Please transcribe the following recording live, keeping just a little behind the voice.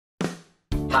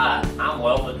Hi, I'm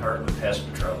Weldon Hurt with Pest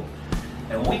Patrol,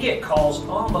 and we get calls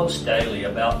almost daily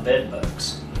about bed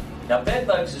bugs. Now, bed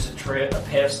bugs is a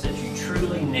pest that you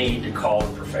truly need to call a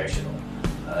professional.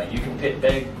 You can pick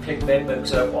bed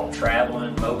bugs up while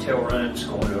traveling, motel rooms,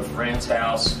 going to a friend's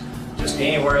house, just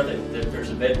anywhere that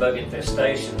there's a bed bug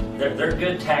infestation. They're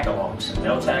good tag-alongs, and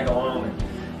they'll tag along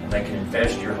and they can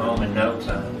infest your home in no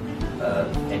time.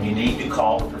 And you need to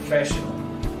call a professional.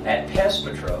 At Pest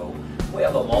Patrol, we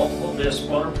have a multiple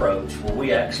discipline approach where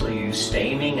we actually use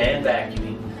steaming and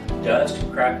vacuuming, dust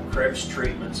and crevice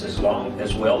treatments as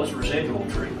well as residual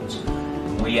treatments.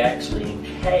 We actually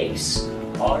encase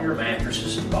all your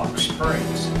mattresses and box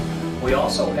springs. We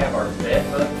also have our bed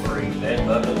bug-free bed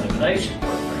bug elimination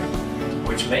program,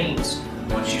 which means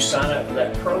once you sign up for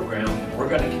that program, we're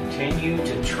going to continue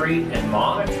to treat and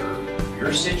monitor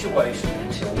your situation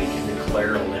until we can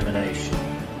declare elimination.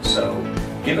 So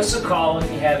give us a call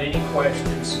if you have any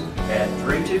questions at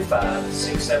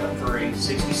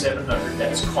 325-673-6700.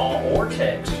 That's call or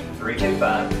text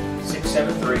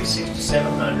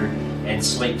 325-673-6700 and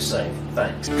sleep safe.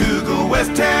 Thanks. Google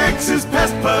West Texas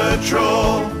Pest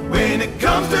Patrol. When it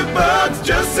comes to bugs,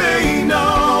 just say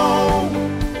no.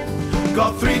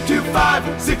 Call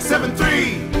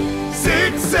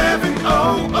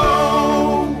 325-673-6700.